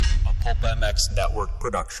PulpMX Network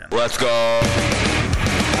production. Let's go. On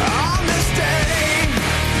this day,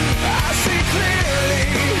 I see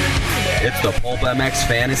clearly. It's the PulpMX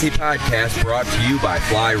Fantasy Podcast brought to you by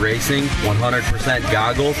Fly Racing, 100%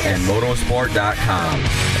 Goggles, and Motosport.com.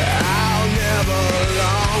 I'll never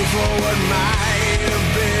long for what might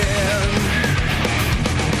have been.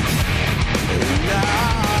 No,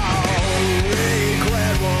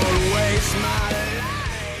 regret won't waste my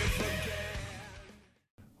life again.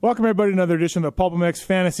 Welcome, everybody, to another edition of the PulpMX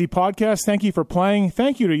Fantasy Podcast. Thank you for playing.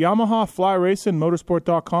 Thank you to Yamaha, Fly Racing,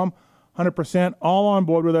 Motosport.com, 100% all on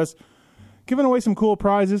board with us, giving away some cool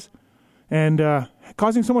prizes and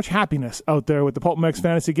causing so much happiness out there with the PulpMX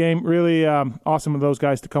Fantasy game. Really awesome of those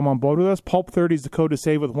guys to come on board with us. Pulp 30 is the code to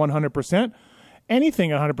save with 100%. Anything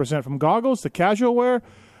 100%, from goggles to casual wear,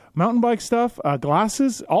 mountain bike stuff,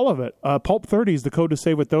 glasses, all of it. Pulp 30 is the code to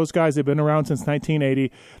save with those guys. They've been around since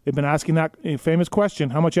 1980. They've been asking that famous question,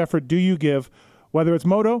 how much effort do you give, whether it's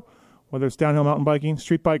moto, whether it's downhill mountain biking,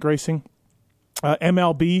 street bike racing,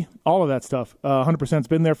 MLB, all of that stuff. 100% has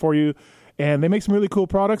been there for you. And they make some really cool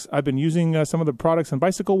products. I've been using some of the products in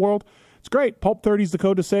Bicycle World. It's great. Pulp 30 is the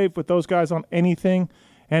code to save with those guys on anything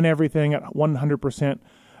and everything at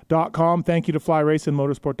 100%.com. Thank you to Fly Racing,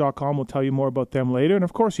 Motosport.com. We'll tell you more about them later. And,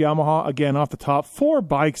 of course, Yamaha, again, off the top. 4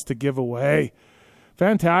 bikes to give away.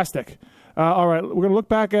 Fantastic. All right, we're going to look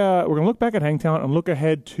back at Hangtown and look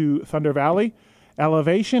ahead to Thunder Valley,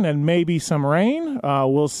 elevation, and maybe some rain.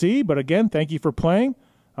 We'll see. But, again, thank you for playing.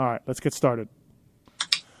 All right, let's get started.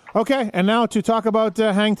 Okay, and now to talk about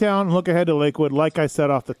Hangtown and look ahead to Lakewood. Like I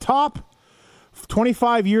said off the top,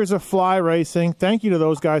 25 years of fly racing. Thank you to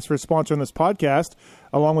those guys for sponsoring this podcast,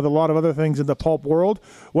 along with a lot of other things in the pulp world.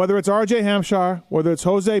 Whether it's RJ Hampshire, whether it's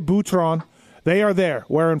Jose Boutron, they are there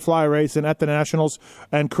wearing fly racing at the Nationals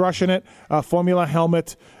and crushing it. Formula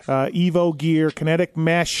helmet, Evo gear, kinetic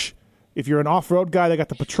mesh. If you're an off-road guy, they got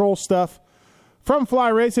the patrol stuff. From Fly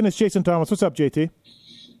Racing, it's Jason Thomas. What's up, JT?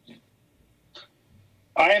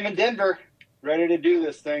 I am in Denver, ready to do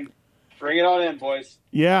this thing. Bring it on in, boys.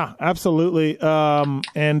 Yeah, absolutely.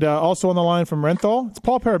 And also on the line from Renthal, it's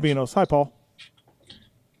Paul Parabinos. Hi, Paul.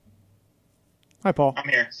 Hi, Paul. I'm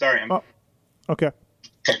here. Sorry. I'm okay.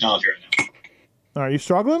 technology right now. Are you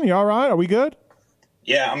struggling? You all right? Are we good?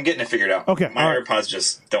 Yeah, I'm getting it figured out. Okay. My all right. AirPods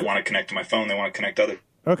just don't want to connect to my phone. They want to connect to other.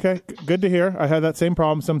 Okay. Good to hear. I had that same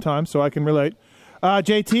problem sometimes, so I can relate.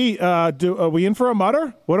 JT, are we in for a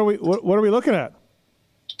mutter? What are we looking at?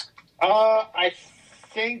 I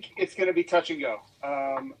think it's going to be touch and go.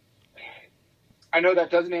 I know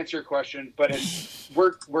that doesn't answer your question, but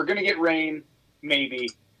we're going to get rain, maybe.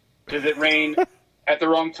 Does it rain at the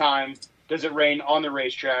wrong time? Does it rain on the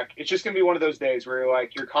racetrack? It's just going to be one of those days where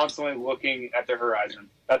you're constantly looking at the horizon.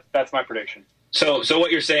 That's my prediction. So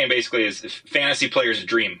what you're saying basically is fantasy player's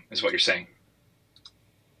dream is what you're saying.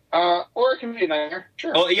 Or it can be a nightmare.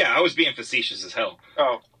 Sure. Oh yeah, I was being facetious as hell.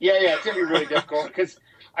 Oh yeah, it's going to be really difficult because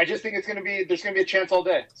I just think there's going to be a chance all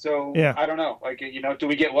day. So yeah. I don't know. Do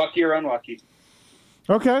we get lucky or unlucky?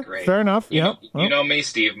 Okay, Great. Fair enough. You know me,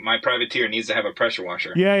 Steve. My privateer needs to have a pressure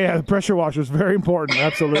washer. Yeah, the pressure washer is very important.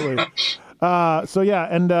 Absolutely.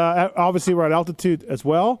 And obviously we're at altitude as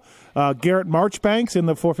well. Garrett Marchbanks in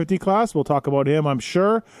the 450 class. We'll talk about him, I'm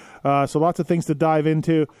sure. So lots of things to dive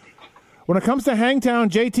into. When it comes to Hangtown,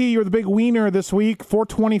 JT, you're the big wiener this week,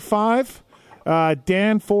 425.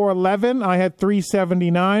 Dan, 411. I had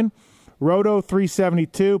 379. Roto,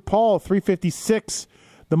 372. Paul, 356.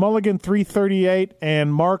 The Mulligan, 338.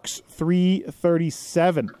 And Marks,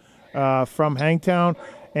 337 from Hangtown.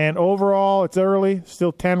 And overall, it's early.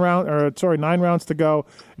 Still 9 rounds to go.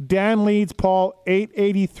 Dan leads Paul,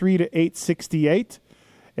 883 to 868.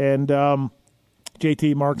 And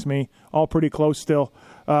JT marks me. All pretty close still.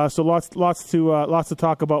 So lots to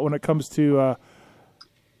talk about when it comes to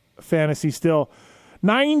fantasy still.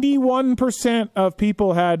 91% of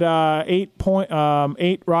people had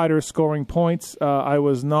 8 riders scoring points. I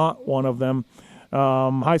was not one of them.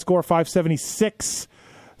 High score 576.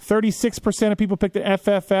 36% of people picked the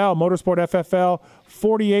FFL, Motorsport FFL.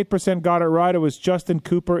 48% got it right. It was Justin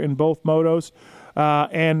Cooper in both motos.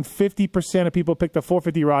 And 50% of people picked the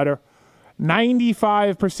 450 rider.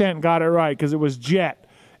 95% got it right because it was Jet.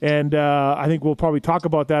 And I think we'll probably talk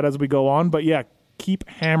about that as we go on. But, yeah, keep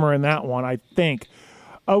hammering that one, I think.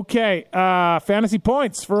 Okay, fantasy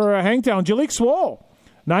points for Hangtown. Jalik Swoll,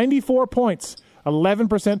 94 points,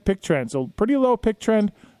 11% pick trend. So pretty low pick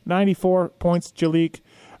trend, 94 points, Jalik.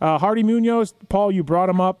 Hardy Munoz, Paul, you brought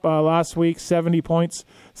him up last week, 70 points.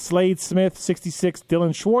 Slade Smith, 66.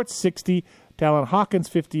 Dylan Schwartz, 60. Talon Hawkins,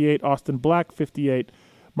 58. Austin Black, 58.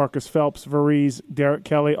 Marcus Phelps, Varize, Derek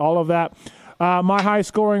Kelly, all of that. My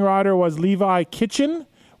high-scoring rider was Levi Kitchen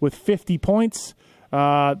with 50 points.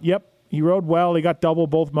 Yep, he rode well. He got double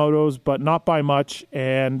both motos, but not by much,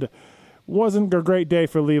 and wasn't a great day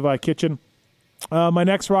for Levi Kitchen. My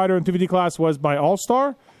next rider in 250 class was my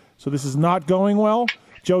All-Star, so this is not going well.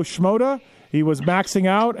 Joe Schmoda, he was maxing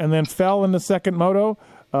out and then fell in the second moto.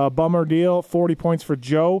 Bummer deal. 40 points for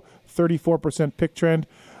Joe, 34% pick trend.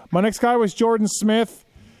 My next guy was Jordan Smith.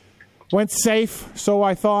 Went safe, so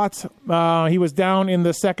I thought. He was down in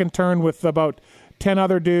the second turn with about 10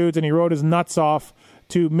 other dudes, and he rode his nuts off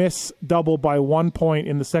to miss double by 1 point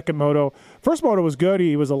in the second moto. First moto was good.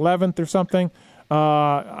 He was 11th or something.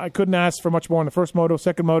 I couldn't ask for much more in the first moto.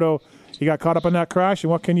 Second moto, he got caught up in that crash,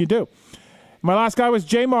 and what can you do? My last guy was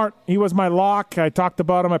J Mart. He was my lock. I talked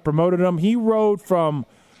about him. I promoted him. He rode from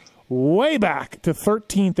way back to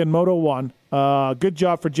 13th in Moto 1. Good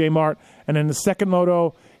job for J Mart. And in the second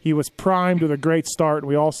moto, he was primed with a great start.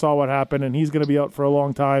 We all saw what happened, and he's going to be out for a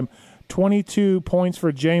long time. 22 points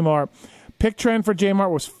for J Mart. Pick trend for J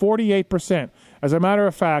Mart was 48%. As a matter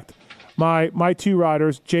of fact, my two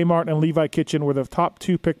riders, J Mart and Levi Kitchen, were the top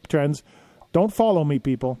two pick trends. Don't follow me,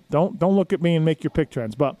 people. Don't look at me and make your pick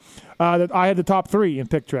trends. But I had the top three in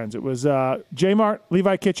pick trends. It was J Mart,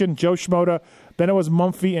 Levi Kitchen, Joe Schmoda. Then it was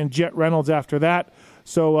Mumphy and Jet Reynolds after that.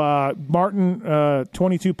 So Martin,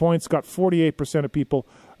 22 points, got 48% of people.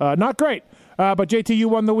 Not great. But JT, you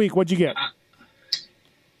won the week. What'd you get?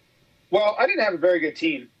 Well, I didn't have a very good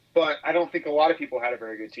team, but I don't think a lot of people had a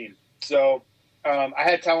very good team. So I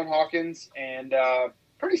had Talon Hawkins, and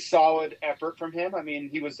pretty solid effort from him. I mean,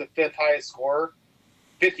 he was the fifth highest scorer.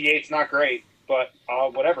 58's not great, but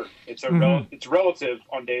whatever. It's it's relative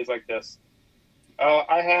on days like this.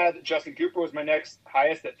 I had Justin Cooper was my next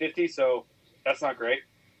highest at 50, so that's not great.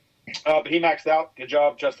 But he maxed out. Good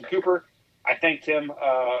job, Justin Cooper. I thanked him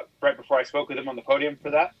right before I spoke with him on the podium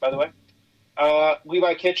for that, by the way.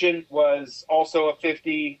 Levi Kitchen was also a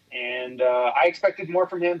 50, and I expected more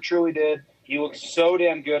from him, truly did. He looked so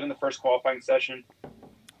damn good in the first qualifying session.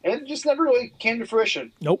 And it just never really came to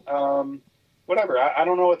fruition. Nope. Whatever. I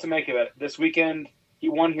don't know what to make of it. This weekend, he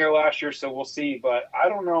won here last year, so we'll see. But I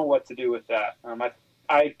don't know what to do with that.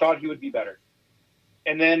 I thought he would be better.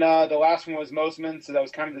 And then the last one was Mosman, so that was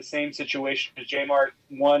kind of the same situation as J-Mart.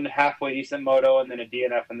 One halfway decent moto and then a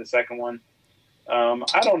DNF in the second one.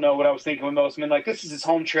 I don't know what I was thinking with Mosman. Like, this is his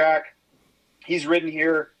home track. He's ridden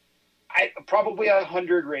here probably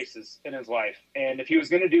 100 races in his life. And if he was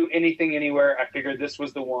going to do anything anywhere, I figured this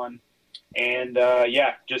was the one. And,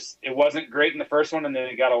 just it wasn't great in the first one, and then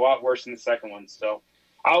it got a lot worse in the second one. So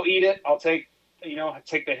I'll eat it. I'll take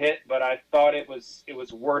the hit, but I thought it was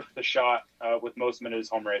worth the shot with Mosman at his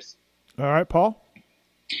home race. All right, Paul?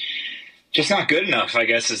 Just not good enough, I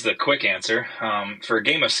guess, is the quick answer. For a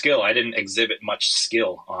game of skill, I didn't exhibit much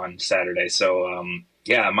skill on Saturday. So,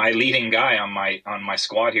 my leading guy on my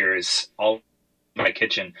squad here is all my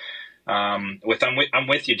Kitchen. I'm with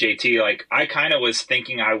you, JT. Like, I kind of was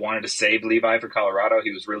thinking I wanted to save Levi for Colorado.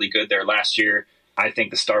 He was really good there last year. I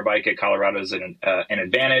think the star bike at Colorado is an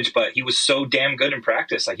advantage, but he was so damn good in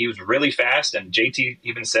practice. Like, he was really fast, and JT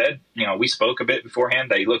even said, we spoke a bit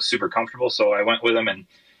beforehand that he looked super comfortable. So I went with him, and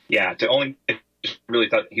really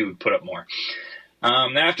thought he would put up more.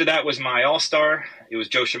 After that was my all-star. It was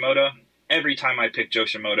Joe Shimoda. Every time I pick Joe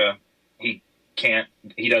Shimoda, he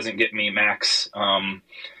doesn't get me max. I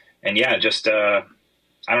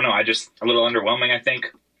don't know. A little underwhelming, I think.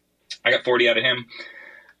 I got 40 out of him.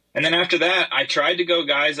 And then after that, I tried to go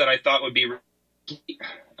guys that I thought would be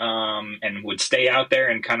and would stay out there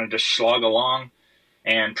and kind of just slog along.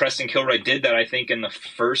 And Preston Kilroy did that, I think, in the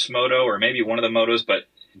first moto or maybe one of the motos, but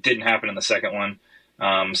it didn't happen in the second one.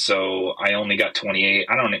 So I only got 28.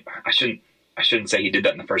 I shouldn't say he did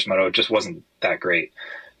that in the first moto. It just wasn't that great.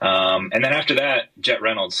 And then after that, Jet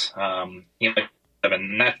Reynolds.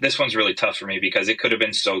 This one's really tough for me because it could have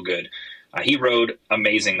been so good. He rode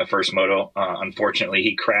amazing the first moto. Unfortunately,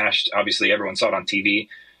 he crashed. Obviously, everyone saw it on TV.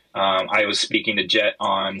 I was speaking to Jet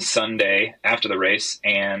on Sunday after the race,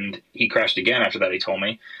 and he crashed again after that, he told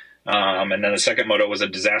me. And then the second moto was a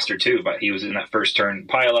disaster too, but he was in that first turn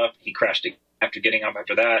pile up. He crashed after getting up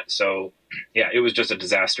after that. So, yeah, it was just a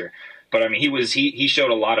disaster. But, I mean, he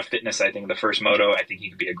showed a lot of fitness, I think, the first moto. I think he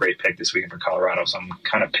could be a great pick this weekend for Colorado, so I'm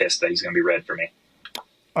kind of pissed that he's going to be red for me.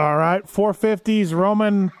 All right, 450s,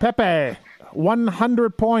 Roman Pepe,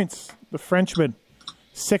 100 points, the Frenchman,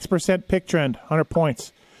 6% pick trend, 100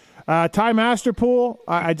 points. Ty Masterpool,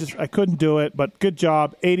 I couldn't do it, but good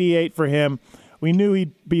job, 88 for him. We knew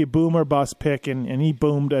he'd be a boom or bust pick, and he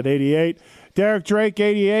boomed at 88. Derek Drake,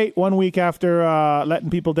 88, 1 week after letting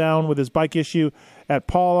people down with his bike issue at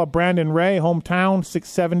Paula. Brandon Ray, hometown,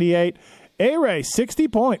 678. A-Ray, 60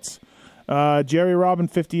 points. Jerry Robin,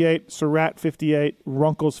 58. Surratt, 58.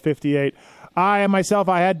 Runkles, 58. I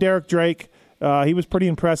had Derek Drake. He was pretty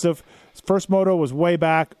impressive. His first moto was way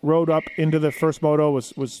back. Rode up into the first moto.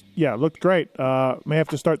 Looked great. May have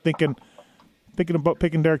to start thinking about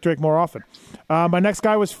picking Derek Drake more often. My next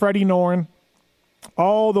guy was Freddie Norn,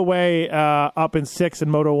 all the way up in 6 in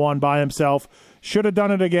Moto 1 by himself. Should have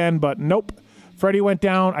done it again, but nope. Freddie went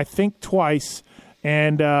down, I think, twice,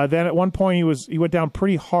 and then at one point he went down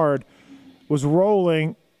pretty hard, was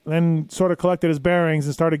rolling, then sort of collected his bearings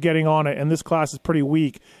and started getting on it, and this class is pretty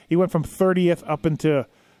weak. He went from 30th up into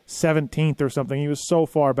 17th or something. He was so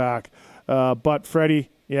far back. But Freddie,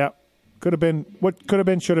 should have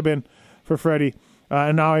been for Freddie.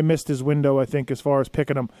 And now I missed his window, I think, as far as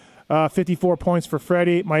picking him. 54 points for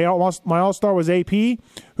Freddie. My all-star was AP,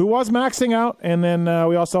 who was maxing out, and then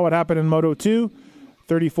we all saw what happened in Moto 2.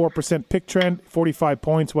 34% pick trend, 45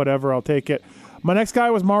 points, whatever, I'll take it. My next guy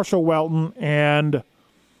was Marshall Welton, and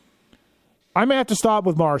I may have to stop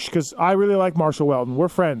with Marsh because I really like Marshall Welton. We're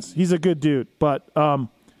friends. He's a good dude, but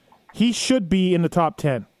he should be in the top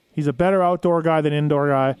 10. He's a better outdoor guy than indoor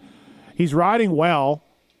guy. He's riding well,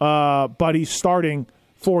 but he's starting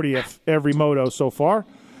 40th every moto so far.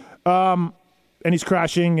 And he's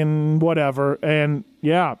crashing and whatever. And,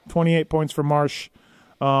 28 points for Marsh.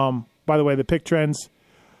 By the way, the pick trends.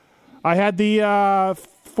 I had the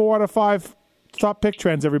 4 out of 5 top pick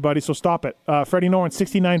trends, everybody, so stop it. Freddie Norn,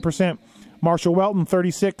 69%. Marshall Welton,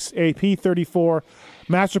 36. AP, 34.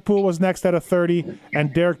 Masterpool was next at a 30.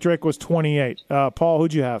 And Derek Drake was 28. Paul,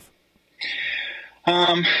 who'd you have?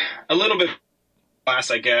 A little bit class,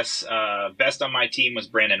 I guess. Best on my team was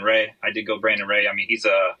Brandon Ray. I did go Brandon Ray. I mean,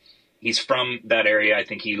 he's from that area. I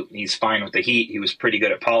think he's fine with the heat. He was pretty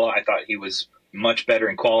good at Paula. I thought he was much better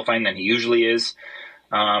in qualifying than he usually is.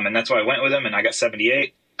 And that's why I went with him, and I got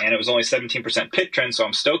 78. And it was only 17% pick trend, so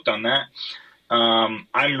I'm stoked on that.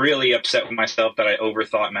 I'm really upset with myself that I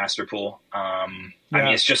overthought Masterpool. I mean,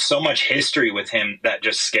 it's just so much history with him that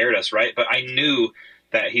just scared us, right? But I knew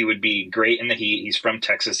that he would be great in the heat. He's from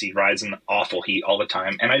Texas. He rides in the awful heat all the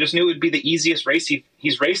time. And I just knew it would be the easiest race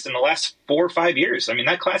he's raced in the last 4 or 5 years. I mean,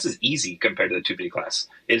 that class is easy compared to the 250 class.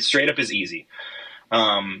 It straight up is easy.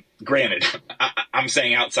 Granted, I'm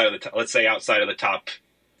saying outside of the top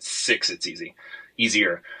 6, it's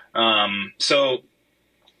easier. So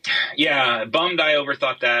yeah, bummed I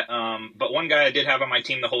overthought that. But one guy I did have on my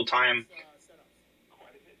team the whole time.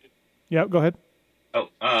 Yeah, go ahead.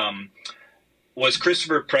 Was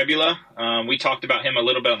Christopher Prebula. We talked about him a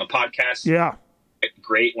little bit on the podcast. Yeah.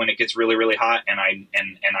 Great when it gets really, really hot. And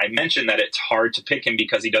I mentioned that it's hard to pick him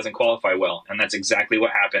because he doesn't qualify well. And that's exactly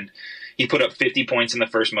what happened. He put up 50 points in the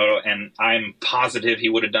first moto, and I'm positive he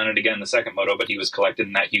would have done it again in the second moto, but he was collected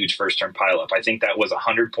in that huge first-turn pileup. I think that was a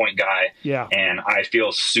 100-point guy, and I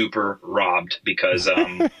feel super robbed because,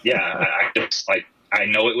 I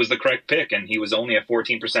know it was the correct pick, and he was only a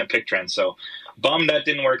 14% pick trend, so bummed that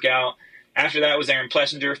didn't work out. After that was Aaron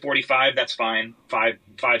Plessinger, 45. That's fine. Five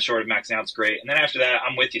short of maxing out is great. And then after that,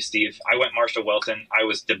 I'm with you, Steve. I went Marshall Welton. I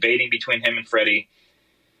was debating between him and Freddie.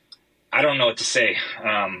 I don't know what to say.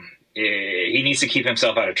 He needs to keep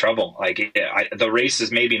himself out of trouble. The race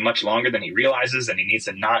is maybe much longer than he realizes, and he needs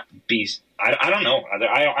to not be. I don't know.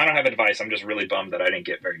 I don't have advice. I'm just really bummed that I didn't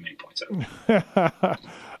get very many points out of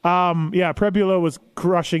it. Prebula was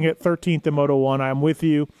crushing it, 13th in Moto 1. I'm with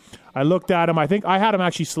you. I looked at him. I think I had him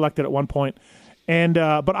actually selected at one point, and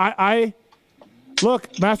but I look.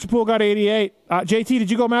 Masterpool got 88. JT, did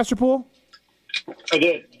you go Masterpool? I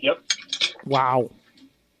did. Yep. Wow.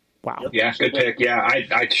 Yeah, good pick. Yeah,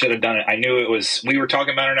 I should have done it. I knew it was. We were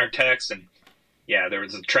talking about it in our text, and there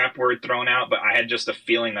was a trap word thrown out, but I had just a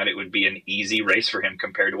feeling that it would be an easy race for him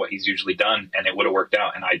compared to what he's usually done, and it would have worked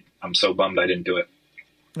out. And I'm so bummed I didn't do it.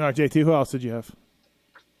 All right, JT, who else did you have?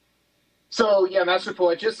 So, Masterpool,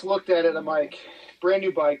 I just looked at it. I'm like, brand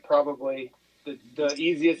new bike, probably the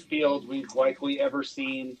easiest field we've likely ever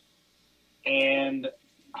seen. And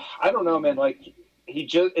I don't know, man,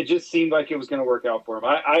 it just seemed like it was going to work out for him.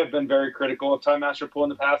 I have been very critical of Ty Masterpool in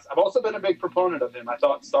the past. I've also been a big proponent of him. I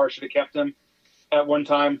thought Star should have kept him at one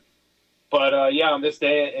time. But, on this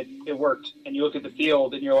day, it worked. And you look at the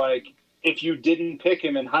field, and you're like, if you didn't pick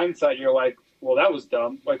him in hindsight, you're like, well, that was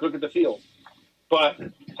dumb. Look at the field. But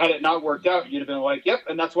had it not worked out, you'd have been like, yep,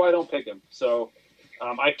 and that's why I don't pick him. So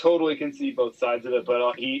I totally can see both sides of it,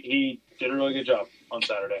 but he did a really good job on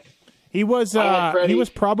Saturday. He was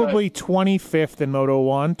probably 25th in Moto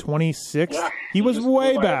 1, 26th. Yeah, he was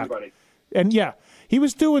way back. Everybody. And, he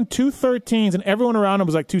was doing 213s, and everyone around him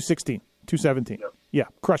was like 216, 217. Yep. Yeah,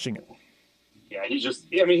 crushing it. Yeah,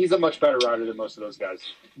 he's a much better rider than most of those guys.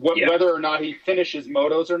 Whether or not he finishes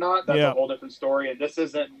motos or not, that's a whole different story. And this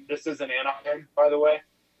isn't Anaheim, by the way.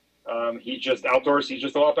 He's just outdoors. He's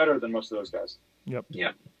just a lot better than most of those guys. Yep.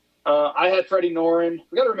 Yeah. I had Freddie Noren.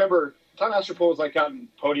 We got to remember, Tom Astropool has gotten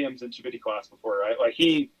podiums in 250 class before, right? Like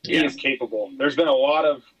he is capable. There's been a lot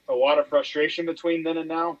of frustration between then and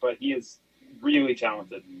now, but he is really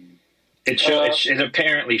talented. It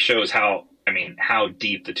apparently shows how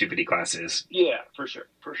deep the 250 class is. Yeah, for sure.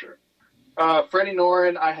 Freddie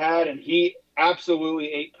Noren I had, and he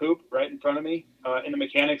absolutely ate poop right in front of me in the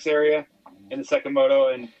mechanics area in the second moto.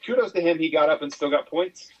 And kudos to him, he got up and still got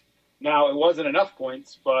points. Now, it wasn't enough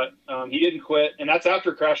points, but he didn't quit, and that's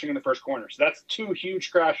after crashing in the first corner. So that's 2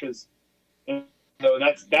 huge crashes. And so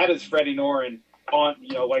that is Freddie Noren on,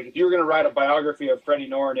 like if you were going to write a biography of Freddie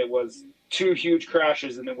Noren, it was 2 huge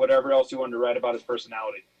crashes and then whatever else you wanted to write about his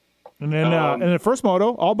personality. And then in the first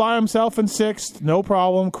moto, all by himself in 6th, no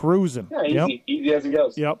problem, cruising. Yeah, easy as it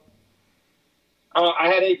goes. Yep. I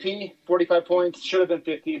had AP, 45 points. Should have been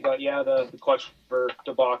 50, but the clutch for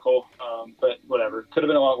debacle. But whatever. Could have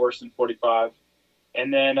been a lot worse than 45.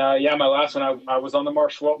 And then, my last one, I was on the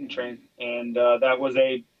Marsh Walton train, and that was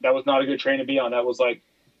not a good train to be on. That was like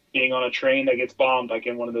being on a train that gets bombed, like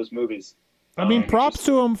in one of those movies. I mean, props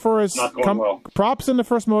to him for his props in the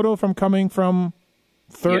first moto from coming from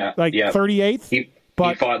 38th. He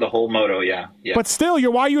fought the whole moto, yeah. But still,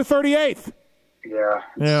 why are you 38th? Yeah.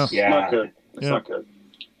 It's not good. It's not good.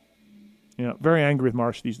 Yeah, very angry with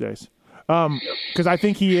Marsh these days. Because I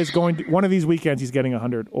think he is going to, one of these weekends he's getting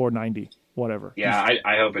 100 or 90, whatever. Yeah,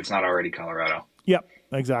 I hope it's not already Colorado. Yep,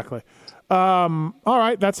 exactly. All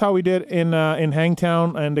right, that's how we did in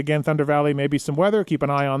Hangtown. And again, Thunder Valley, maybe some weather. Keep an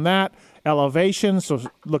eye on that. Elevation, so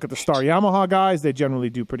look at the Star Yamaha guys. They generally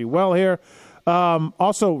do pretty well here.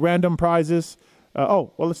 Also, random prizes.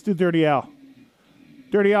 Let's do Dirty Al.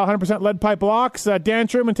 Dirty Al, 100% lead pipe blocks. Dan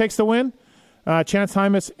Truman takes the win. Chance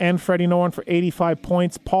Hymas and Freddie Noren for 85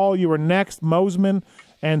 points. Paul, you were next. Mosman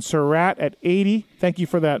and Surratt at 80. Thank you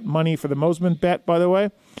for that money for the Mosman bet, by the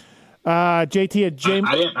way. JT at James.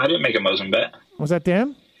 I didn't make a Mosman bet. Was that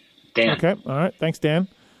Dan? Dan. Okay. All right. Thanks, Dan.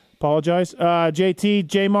 Apologize. JT,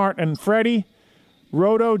 J Mart, and Freddie.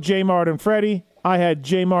 Roto, J Mart, and Freddie. I had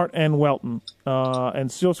J Mart and Welton.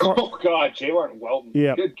 And still smart. Oh God, J Mart and Welton.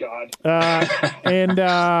 Yeah. Good God. And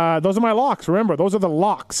those are my locks. Remember, those are the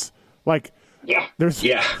locks. Like. Yeah. Those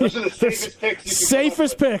are the safest picks.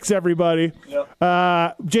 Safest picks, everybody. Yep.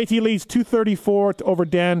 JT leads 234 over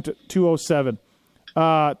Dan to 207.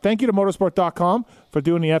 Thank you to Motosport.com for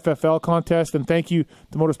doing the FFL contest, and thank you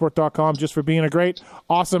to Motosport.com just for being a great,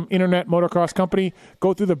 awesome internet motocross company.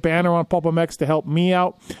 Go through the banner on PulpMX to help me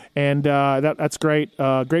out, and that's great.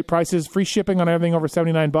 Great prices, free shipping on everything over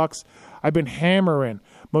 $79. I've been hammering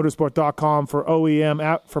Motosport.com for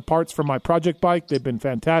OEM for parts for my project bike. They've been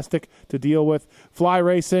fantastic to deal with. Fly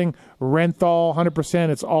racing, Renthal, 100%.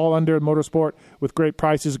 It's all under Motorsport with great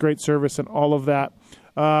prices, great service, and all of that.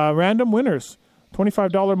 Random winners.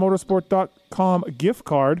 $25 Motosport.com gift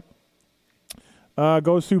card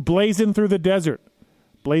goes through Blazing Through the Desert.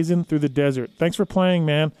 Blazing Through the Desert. Thanks for playing,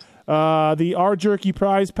 man. The R Jerky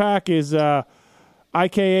prize pack is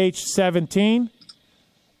IKH 17.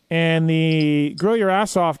 And the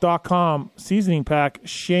GrillYourAssOff.com seasoning pack,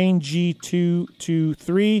 Shane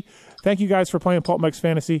G223. Thank you guys for playing PulpMX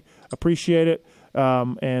Fantasy. Appreciate it.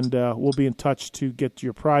 And we'll be in touch to get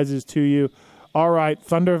your prizes to you. All right,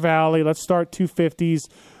 Thunder Valley. Let's start 250s.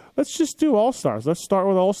 Let's just do All-Stars. Let's start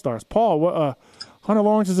with All-Stars. Paul, Hunter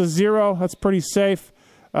Lawrence is a 0. That's pretty safe.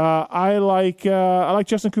 I like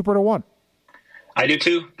Justin Cooper to 1. I do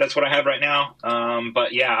too. That's what I have right now.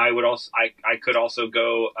 But yeah, I could also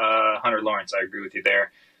go Hunter Lawrence. I agree with you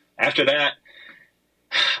there. After that,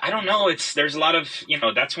 I don't know. There's a lot of,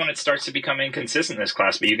 that's when it starts to become inconsistent in this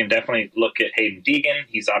class, but you can definitely look at Hayden Deegan.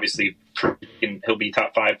 He's obviously, he'll be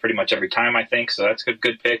top 5 pretty much every time, I think. So that's a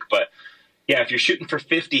good pick. But yeah, if you're shooting for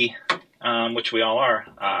 50, which we all are,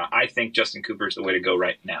 I think Justin Cooper is the way to go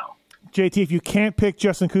right now. JT, if you can't pick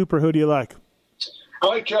Justin Cooper, who do you like? I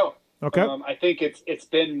like Joe. Okay. I think it's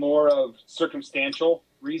been more of circumstantial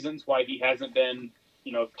reasons why he hasn't been,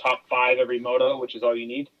 top 5 every moto, which is all you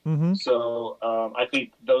need. Mm-hmm. So I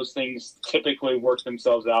think those things typically work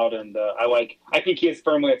themselves out, and I think he is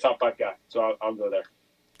firmly a top 5 guy. So I'll go there.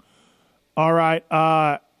 All right.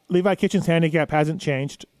 Levi Kitchen's handicap hasn't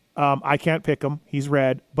changed. I can't pick him. He's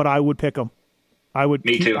red, but I would pick him.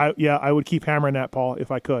 Me too. I would keep hammering that, Paul, if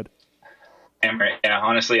I could. Yeah,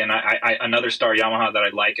 honestly, and I another star Yamaha that I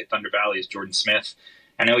like at Thunder Valley is Jordan Smith.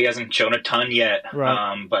 I know he hasn't shown a ton yet,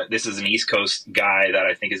 Right. but this is an East Coast guy that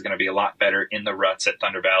I think is going to be a lot better in the ruts at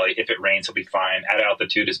Thunder Valley. If it rains, he'll be fine. At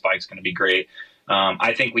altitude, his bike's going to be great.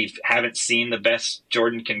 I think we haven't seen the best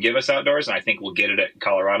Jordan can give us outdoors, and I think we'll get it at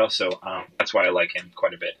Colorado. So that's why I like him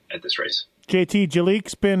quite a bit at this race. JT,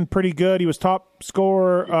 Jalik's been pretty good. He was top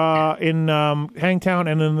scorer in Hangtown,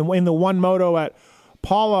 and in the one moto at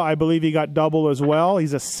Paula, I believe he got double as well.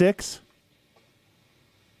 He's a 6.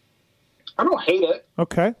 I don't hate it.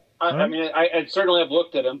 Okay. I mean, I certainly have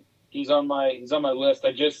looked at him. He's on my list.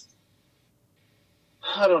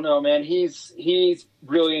 I don't know, man. He's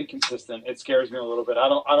really inconsistent. It scares me a little bit. I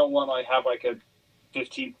don't want to have like a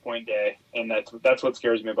 15-point day, and that's what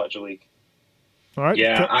scares me about Jalik. All right.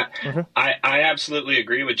 Yeah, Okay. I absolutely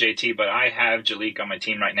agree with JT, but I have Jalik on my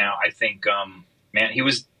team right now. I think, man, he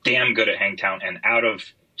was damn good at Hangtown and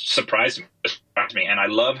surprised me. And I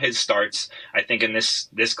love his starts. I think in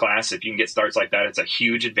this class, if you can get starts like that, it's a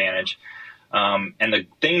huge advantage. And the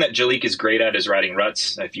thing that Jalik is great at is riding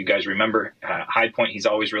ruts. If you guys remember, High Point, he's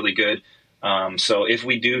always really good. So if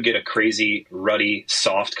we do get a crazy, ruddy,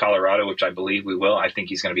 soft Colorado, which I believe we will, I think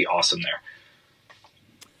he's going to be awesome there.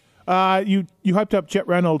 You hyped up Jet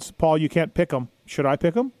Reynolds, Paul. You can't pick him. Should I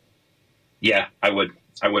pick him? Yeah, I would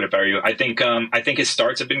if I were you. I think his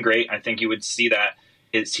starts have been great. I think you would see that.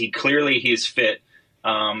 He's fit.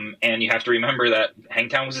 And you have to remember that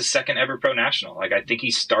Hangtown was his second ever pro national. Like, I think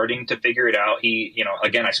he's starting to figure it out.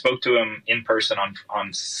 Again, I spoke to him in person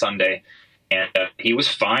on Sunday, and he was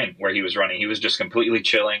fine where he was running. He was just completely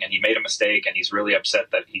chilling, and he made a mistake, and he's really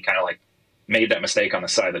upset that he kind of made that mistake on the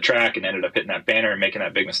side of the track and ended up hitting that banner and making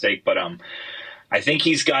that big mistake. But I think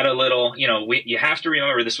he's got a little, you have to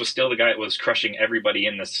remember this was still the guy that was crushing everybody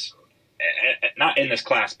in this, not in this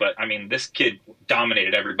class, but I mean, this kid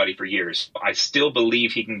dominated everybody for years. I still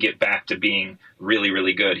believe he can get back to being really,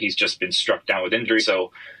 really good. He's just been struck down with injury.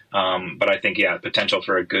 So, but I think, potential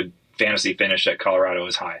for a good fantasy finish at Colorado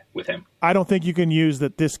is high with him. I don't think you can use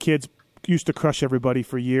that this kid's used to crush everybody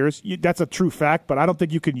for years. That's a true fact, but I don't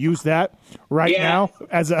think you can use that now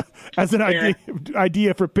as an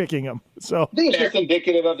idea for picking him. So I think it's just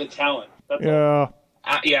indicative of the talent. That's all.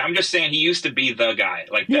 I'm just saying he used to be the guy,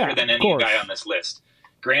 better than any guy on this list.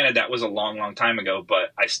 Granted, that was a long, long time ago,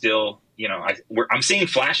 but I still, I'm seeing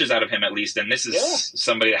flashes out of him at least, and this is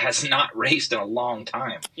somebody that has not raced in a long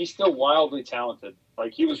time. He's still wildly talented.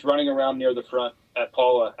 Like, he was running around near the front at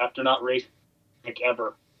Paula after not racing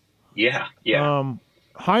ever. Yeah.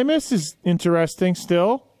 Hymas is interesting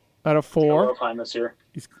still at a 4. I love Hymas here.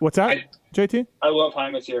 What's that, JT? I love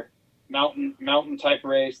Hymas here. Mountain type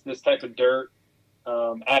race, this type of dirt,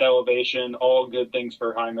 at elevation, all good things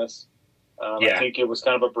for Hymas. I think it was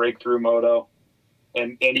kind of a breakthrough moto,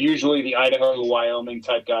 and usually the Idaho, Wyoming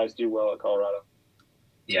type guys do well at Colorado.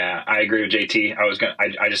 Yeah, I agree with JT.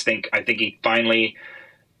 I think he finally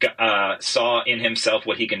saw in himself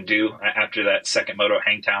what he can do after that second moto at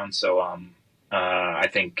Hangtown. So I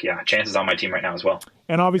think chances on my team right now as well.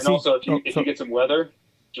 And obviously, also if you get some weather,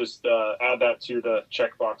 just add that to the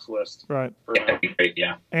checkbox list. Right. That'd be great.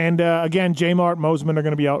 Yeah. And again, J-Mart, Mosman are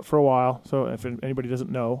going to be out for a while. So if anybody doesn't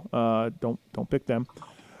know, don't pick them.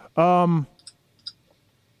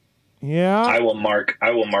 Yeah. I will mark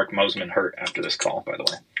Mosman hurt after this call, by the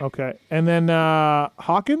way. Okay. And then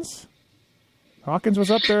Hawkins. Hawkins was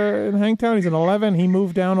up there in Hangtown. He's an 11. He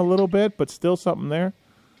moved down a little bit, but still something there.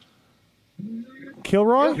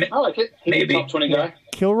 Kilroy? Yeah, I like it. He's Maybe. a top 20 guy.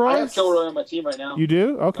 Kilroy? I have Kilroy on my team right now. You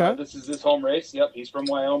do? Okay. This is his home race. Yep, he's from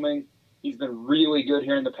Wyoming. He's been really good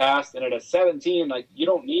here in the past. And at a 17, you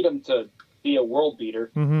don't need him to be a world beater.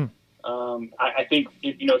 Mm-hmm. I think,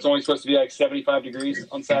 it's only supposed to be 75 degrees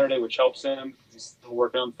on Saturday, which helps him. He's still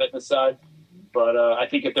working on the fitness side. But I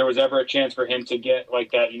think if there was ever a chance for him to get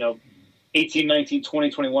that, 18, 19, 20,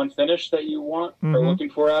 21 finish that you want or looking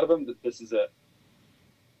for out of him, this is it.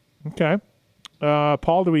 Mm-hmm. Okay.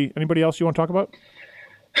 Paul, anybody else you want to talk about?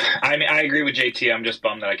 I mean, I agree with JT. I'm just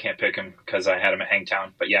bummed that I can't pick him because I had him at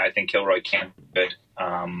Hangtown. But I think Kilroy can be good.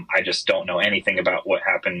 I just don't know anything about what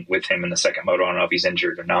happened with him in the second moto. I don't know if he's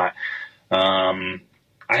injured or not. I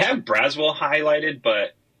have Braswell highlighted,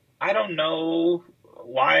 but I don't know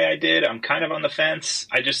why I did. I'm kind of on the fence.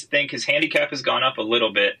 I just think his handicap has gone up a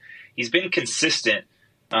little bit. He's been consistent.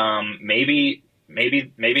 Maybe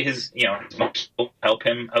his will help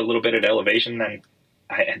him a little bit at elevation. Then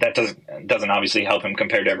that doesn't obviously help him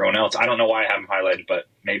compared to everyone else. I don't know why I have him highlighted, but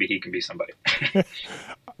maybe he can be somebody.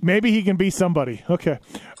 Maybe he can be somebody. Okay,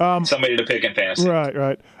 somebody to pick in fantasy.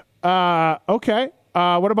 Right. Okay.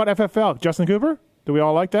 What about FFL? Justin Cooper? Do we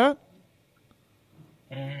all like that?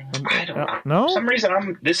 I don't know. No. For some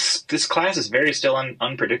reason, this class is very still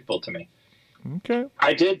unpredictable to me. Okay.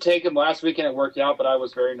 I did take him last weekend. It worked out, but I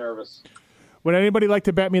was very nervous. Would anybody like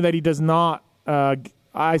to bet me that he does not?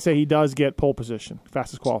 I say he does get pole position,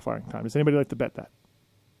 fastest qualifying time. Does anybody like to bet that?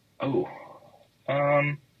 Oh,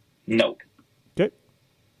 no. Okay.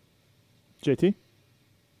 JT?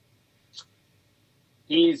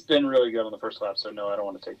 He's been really good on the first lap, so no, I don't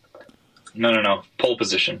want to take the bet. No. Pole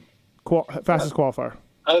position. Fastest qualifier.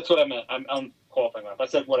 That's what I meant. I'm qualifying lap. I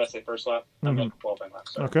said what I say first lap. I meant qualifying lap.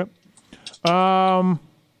 Sorry. Okay. All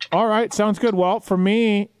right. Sounds good. Well, for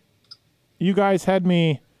me, you guys had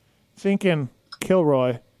me thinking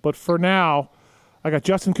Kilroy, but for now, I got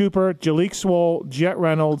Justin Cooper, Jalek Swoll, Jet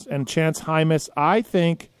Reynolds, and Chance Hymas. I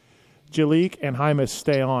think Jalek and Hymas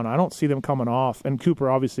stay on. I don't see them coming off, and Cooper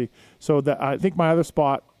obviously. So I think my other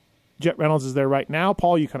spot, Jet Reynolds, is there right now.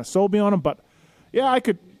 Paul, you kind of sold me on him, but yeah, I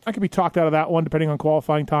could be talked out of that one depending on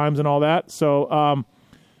qualifying times and all that. So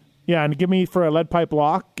yeah, and give me for a lead pipe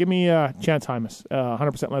lock, give me Chance Hymas,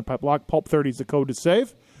 100% lead pipe lock. Pulp 30 is the code to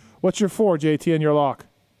save. What's your 4, JT, and your lock?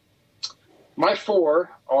 My 4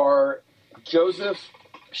 are Joseph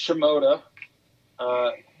Shimoda,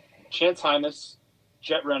 Chance Hymas,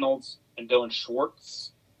 Jet Reynolds, and Dylan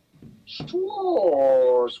Schwartz.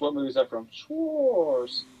 What movie is that from?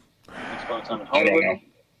 Schwartz. Once Upon a Time in I don't know. Hollywood.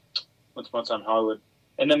 Once Upon a Time in Hollywood.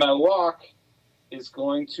 And then my lock is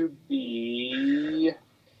going to be...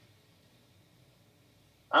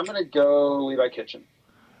 I'm going to go Levi Kitchen.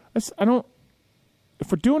 If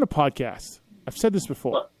we're doing a podcast, I've said this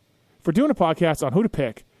before. What? If we're doing a podcast on who to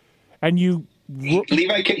pick, and you... He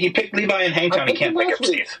picked Levi in Hangtown. He can't pick up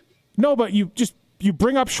Steve. No, but you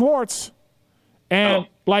bring up Schwartz, and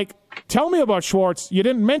tell me about Schwartz. You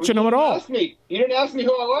didn't mention him at all. You didn't ask me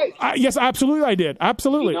who I like. Yes, absolutely, I did.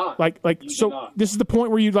 Absolutely. You did So not. this is the point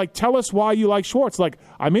where you tell us why you like Schwartz.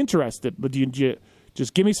 I'm interested, but you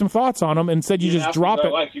just give me some thoughts on him, and said you just drop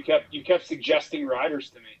it. You kept suggesting riders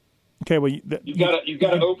to me. Okay, well You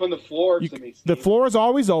gotta open the floor to me, Steve. The floor is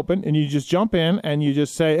always open, and you just jump in and you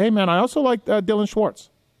just say, "Hey, man, I also like Dylan Schwartz."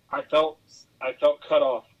 I felt cut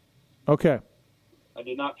off. Okay. I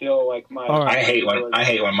did not feel like my. All right. I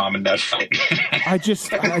hate when mom and dad fight. I'm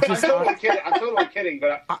totally kidding,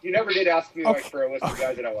 but you never did ask me for a list of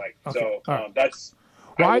guys that I like. Okay. So All right. that's.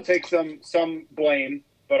 I will take some blame,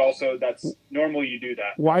 but also that's normally you do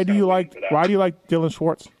that. Why do you like Dylan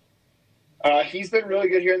Schwartz? He's been really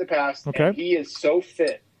good here in the past. Okay. And he is so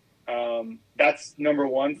fit. That's number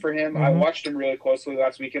one for him. I watched him really closely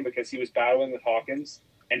last weekend because he was battling with Hawkins,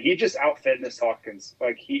 and he just out-fitnessed Hawkins.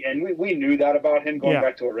 We knew that about him going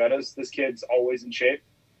back to Loretta's. This kid's always in shape.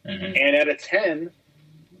 Mm-hmm. And at a 10,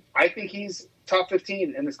 I think he's top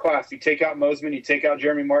 15 in this class. You take out Mosman, you take out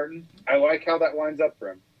Jeremy Martin. I like how that lines up for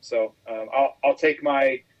him. So I'll take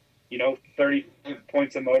my 30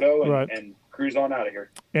 points of moto and cruise on out of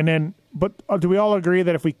here. And then, but do we all agree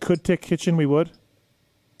that if we could take Kitchen, we would?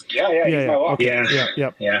 Yeah, he's my lock. Okay.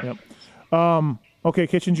 Yeah. Okay,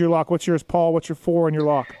 Kitchen's your lock. What's yours, Paul? What's your 4 and your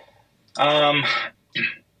lock?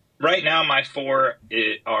 Right now, my 4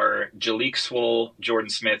 are Jalek Swoll, Jordan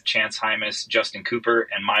Smith, Chance Hymas, Justin Cooper,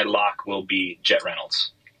 and my lock will be Jet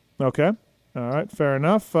Reynolds. Okay. All right, fair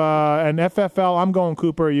enough. And FFL, I'm going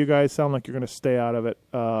Cooper. You guys sound like you're going to stay out of it,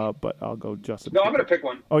 but I'll go Justin. No, I'm going to pick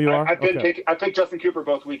one. Oh, you are? I picked Justin Cooper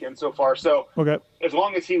both weekends so far. So as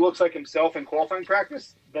long as he looks like himself in qualifying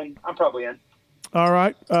practice, then I'm probably in. All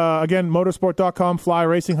right. Again, Motosport.com, Fly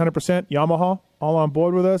Racing, 100%. Yamaha, all on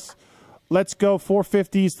board with us. Let's go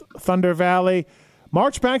 450s, Thunder Valley.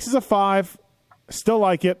 Marchbanks is a 5. Still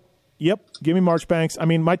like it. Yep, give me Marchbanks. I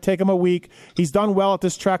mean, might take him a week. He's done well at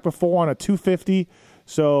this track before on a 250,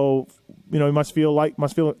 so he must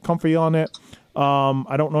feel comfy on it.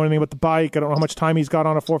 I don't know anything about the bike. I don't know how much time he's got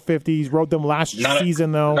on a 450. He's rode them last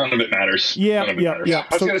season, though. None of it matters. Yeah. I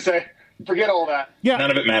was going to say, forget all that. Yeah. None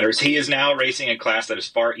of it matters. He is now racing a class that is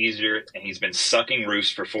far easier, and he's been sucking roofs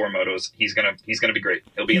for 4 motos. He's gonna be great.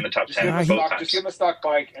 He'll be in the top 10 both times. Just give him a stock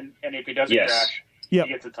bike, and if he doesn't crash, he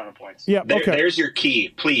gets a ton of points. Yeah. There's your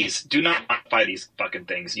key. Please do not modify these fucking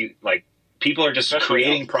things. People are just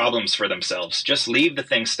creating problems for themselves. Just leave the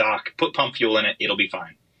thing stock. Put pump fuel in it. It'll be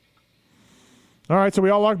fine. All right, so we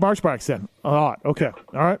all like Marchbanks then. A lot. Okay.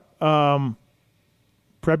 All right.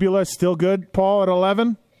 Prebula still good, Paul, at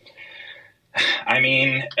 11? I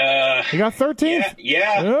mean, he got 13th.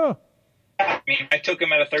 Yeah. I mean, I took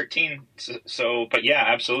him at a 13, but yeah,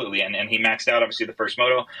 absolutely. And he maxed out, obviously, the first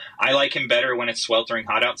moto. I like him better when it's sweltering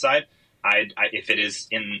hot outside. If it is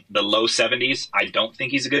in the low 70s, I don't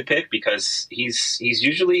think he's a good pick because he's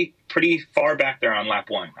usually pretty far back there on lap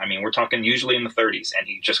 1. I mean, we're talking usually in the 30s, and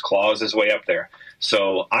he just claws his way up there.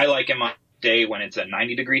 So I like him on a day when it's a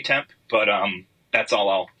 90-degree temp, but that's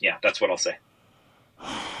what I'll say.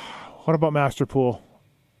 What about Masterpool?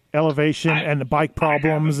 Elevation and the bike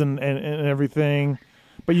problems and everything.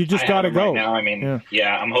 But you just got to go. Right now, I mean,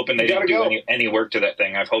 yeah I'm hoping they didn't do any work to that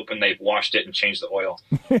thing. I'm hoping they've washed it and changed the oil.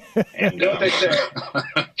 And, you know what they say?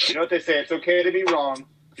 You know what they say? It's okay to be wrong.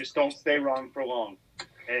 Just don't stay wrong for long.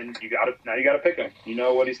 And you got to pick him. You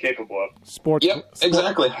know what he's capable of.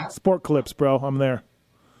 Exactly. Sport clips, bro. I'm there.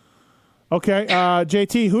 Okay,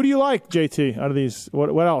 JT, who do you like, JT, out of these?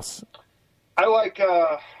 What else? I like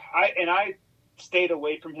I stayed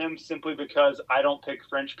away from him simply because I don't pick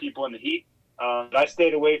French people in the heat. I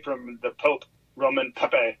stayed away from the Pope, Roman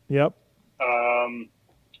Pepe. Yep. And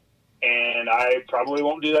I probably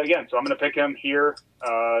won't do that again. So I'm going to pick him here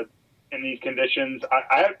in these conditions.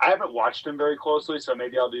 I haven't watched him very closely, so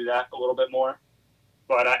maybe I'll do that a little bit more.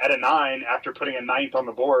 But at a 9, after putting a 9th on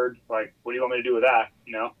the board, like, what do you want me to do with that?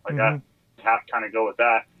 You know, like I have to kind of go with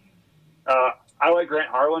that. I like Grant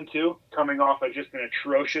Harlan, too, coming off of just an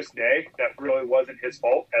atrocious day that really wasn't his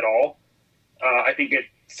fault at all. I think it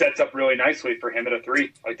sets up really nicely for him at a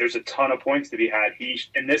 3. Like, there's a ton of points to be had.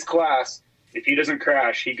 In this class, if he doesn't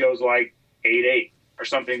crash, he goes like 8-8 or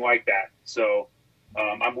something like that. So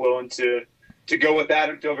I'm willing to go with that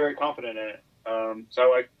and feel very confident in it. So I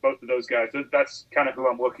like both of those guys. That's kind of who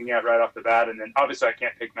I'm looking at right off the bat. And then obviously I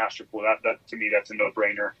can't pick Masterpool. That to me, that's a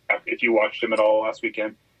no-brainer if you watched him at all last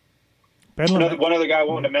weekend. One other guy I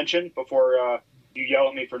wanted to mention before you yell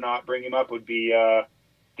at me for not bringing him up would be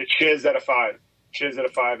the Chiz at a 5. Chiz at a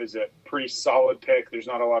 5 is a pretty solid pick. There's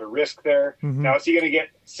not a lot of risk there. Now, is he going to get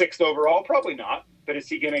 6th overall? Probably not. But is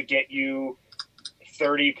he going to get you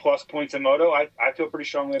 30-plus points in Moto? I feel pretty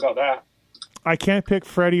strongly about that. I can't pick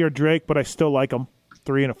Freddie or Drake, but I still like them.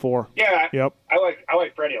 3 and a 4. Yeah. Yep. I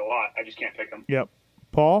like Freddie a lot. I just can't pick him. Yep.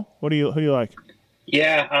 Paul, who do you like?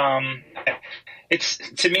 Yeah, it's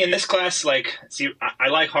to me in this class. Like, see, I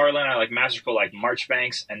like Harlan, I like Masterpool, like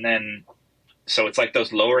Marchbanks, and then so it's like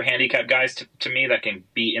those lower handicap guys to me that can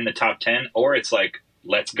be in the top 10, or it's like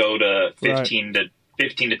let's go to 15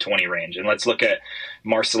 to 20 range, and let's look at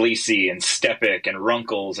Marcellisi and Stepik and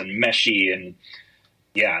Runkles and Meshi and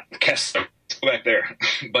Kessler back there.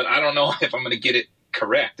 But I don't know if I'm going to get it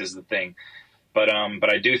correct is the thing. But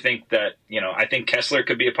I do think that, I think Kessler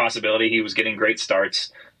could be a possibility. He was getting great starts.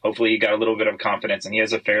 Hopefully he got a little bit of confidence, and he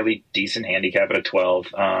has a fairly decent handicap at a 12.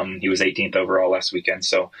 He was 18th overall last weekend.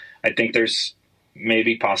 So I think there's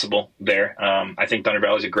maybe possible there. I think Thunder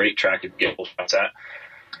Valley is a great track to get both shots at.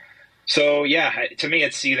 So, to me,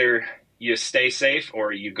 it's either you stay safe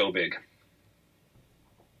or you go big.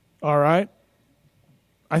 All right.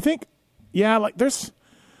 I think, there's...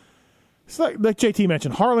 It's like JT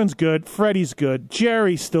mentioned, Harlan's good, Freddie's good,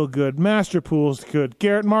 Jerry's still good, Masterpool's good,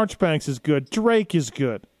 Garrett Marchbanks is good, Drake is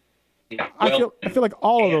good. Yeah, I feel like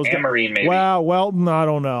all of those guys. Marine, maybe. Well, Welton, I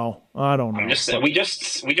don't know. We just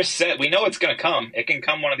said we know it's going to come. It can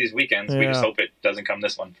come one of these weekends. Yeah. We just hope it doesn't come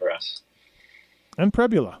this one for us. And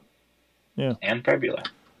Prebula. Yeah. And Prebula.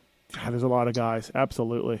 God, there's a lot of guys.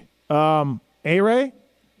 Absolutely. A-Ray,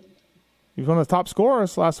 he was one of the top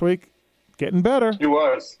scorers last week. Getting better. He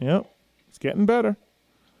was. Yep. It's getting better.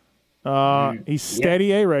 He's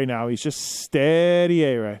steady A-Ray now. He's just steady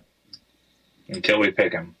A-Ray. Until we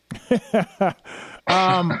pick him.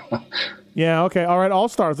 Yeah, okay. All right,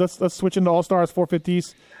 All-Stars. Let's switch into All-Stars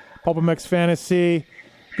 450s. PulpMX Fantasy.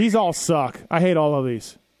 These all suck. I hate all of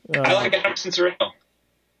these. I like Emerson Cerrito.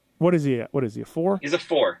 What is he at? What is he, a 4? He's a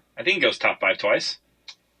 4. I think he goes top 5 twice.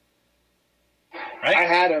 Right? I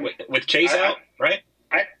had him. With Chase out, right?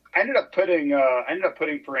 I ended up putting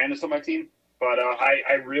Ferrandis on my team, but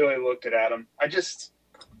I really looked at Adam. I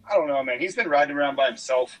don't know, man. He's been riding around by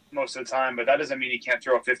himself most of the time, but that doesn't mean he can't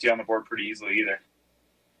throw a 50 on the board pretty easily either.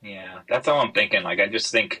 Yeah, that's all I'm thinking. Like, I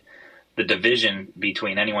just think the division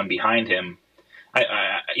between anyone behind him,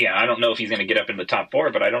 I don't know if he's going to get up in the top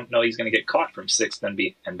 4, but I don't know he's going to get caught from 6th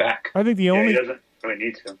and back. I think he doesn't really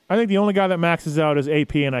need to. I think the only guy that maxes out is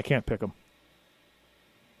AP, and I can't pick him.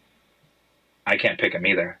 I can't pick him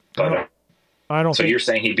either. But I don't. So you're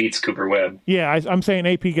saying he beats Cooper Webb? Yeah, I'm saying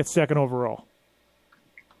AP gets 2nd overall.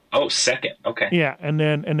 Oh, 2nd. Okay. Yeah, and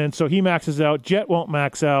then so he maxes out. Jet won't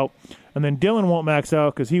max out, and then Dylan won't max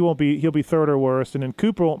out because he'll be 3rd or worse, and then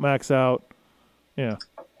Cooper won't max out. Yeah.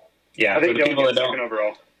 Yeah. I think for the people that don't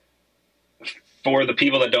overall. For the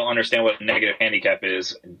people that don't understand what negative handicap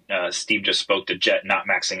is, Steve just spoke to Jet not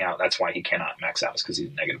maxing out. That's why he cannot max out, is because he's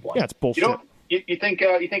 -1. Yeah, it's bullshit. You think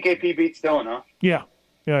AP beats Dylan, huh? Yeah,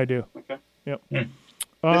 I do. Okay. Yep.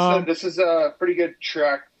 This is a pretty good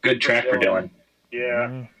track. Good track for Dylan.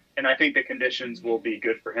 Yeah, and I think the conditions will be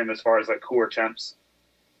good for him as far as like cooler temps.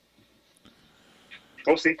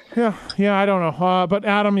 We'll see. Yeah, I don't know. But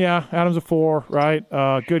Adam's a 4,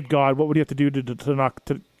 right? Good God, what would he have to do to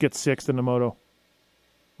get 6th in the moto?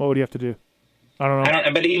 What would he have to do? I don't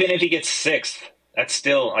know. But even if he gets 6th, that's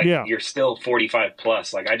still you're still 45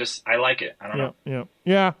 plus. Like I like it. I don't know.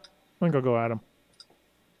 Yeah. I think I'll go Adam.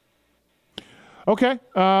 Okay.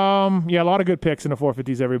 A lot of good picks in the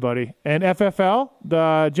 450s, everybody. And FFL,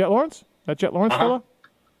 the Jet Lawrence? That Jet Lawrence fella?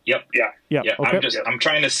 Yep. Yeah. Okay. I'm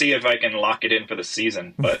trying to see if I can lock it in for the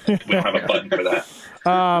season, but we don't have a button for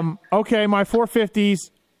that. Okay, my 450s.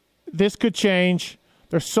 This could change.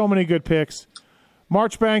 There's so many good picks.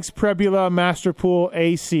 Marchbanks, Prebula, Masterpool,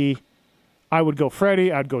 AC. I would go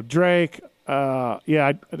Freddie. I'd go Drake.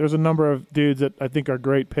 There's a number of dudes that I think are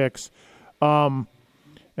great picks. And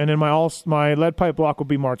then my lead pipe block will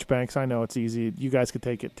be Marchbanks. I know it's easy. You guys could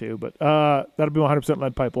take it too, but that'll be 100%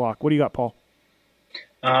 lead pipe block. What do you got, Paul?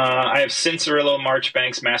 I have Cincerillo,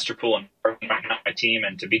 Marchbanks, Masterpool, and Harlan on my team.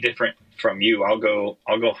 And to be different from you, I'll go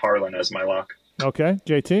Harlan as my lock. Okay,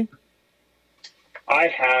 JT. I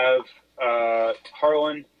have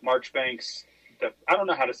Harlan, Marchbanks. I don't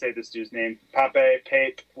know how to say this dude's name.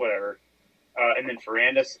 Pape, whatever. And then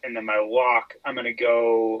Ferrandis, and then my lock. I'm going to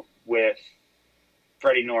go with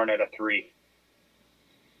Freddie Norn at a 3.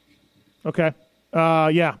 Okay.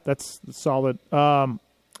 That's solid.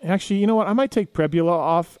 Actually, you know what? I might take Prebula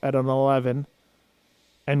off at an 11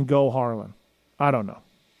 and go Harlan. I don't know.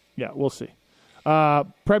 Yeah, we'll see.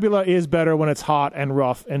 Prebula is better when it's hot and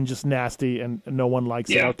rough and just nasty and no one likes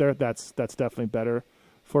it out there. That's definitely better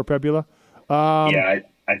for Prebula. I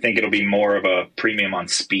think it'll be more of a premium on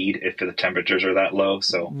speed if the temperatures are that low.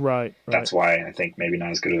 So that's why I think maybe not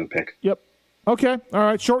as good of a pick. Yep. Okay. All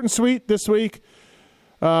right. Short and sweet this week.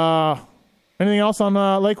 Anything else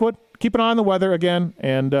on Lakewood? Keep an eye on the weather again.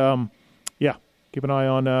 And, keep an eye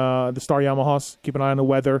on the Star Yamahas. Keep an eye on the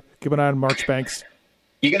weather. Keep an eye on Marchbanks.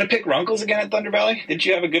 You going to pick Runkles again at Thunder Valley? Didn't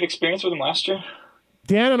you have a good experience with him last year?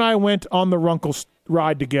 Dan and I went on the Runkles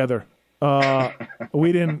ride together.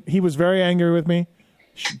 We didn't. He was very angry with me.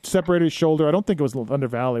 Separated his shoulder. I don't think it was Thunder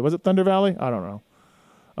Valley. Was it Thunder Valley? I don't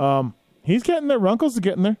know. He's getting there. Runkles is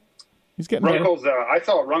getting there. He's getting Runkles. I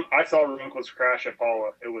saw Runkles crash at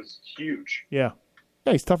Paula. It was huge. Yeah,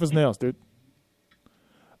 he's tough as nails, dude.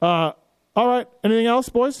 All right. Anything else,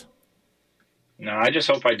 boys? No, I just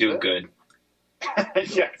hope I do good.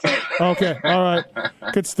 Yeah. Okay. All right.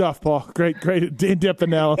 Good stuff, Paul. Great in-depth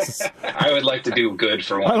analysis. I would like to do good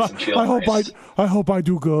for once and feel nice. I hope I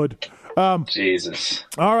do good. Jesus.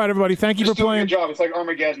 All right, everybody. Thank you for playing. Just do a good job. It's like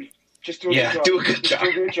Armageddon. Just do a good job. Do a good job. Do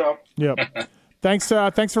a good job. Yep. Thanks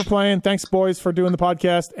for playing. Thanks, boys, for doing the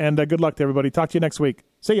podcast, and good luck to everybody. Talk to you next week.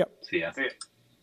 See ya. See ya.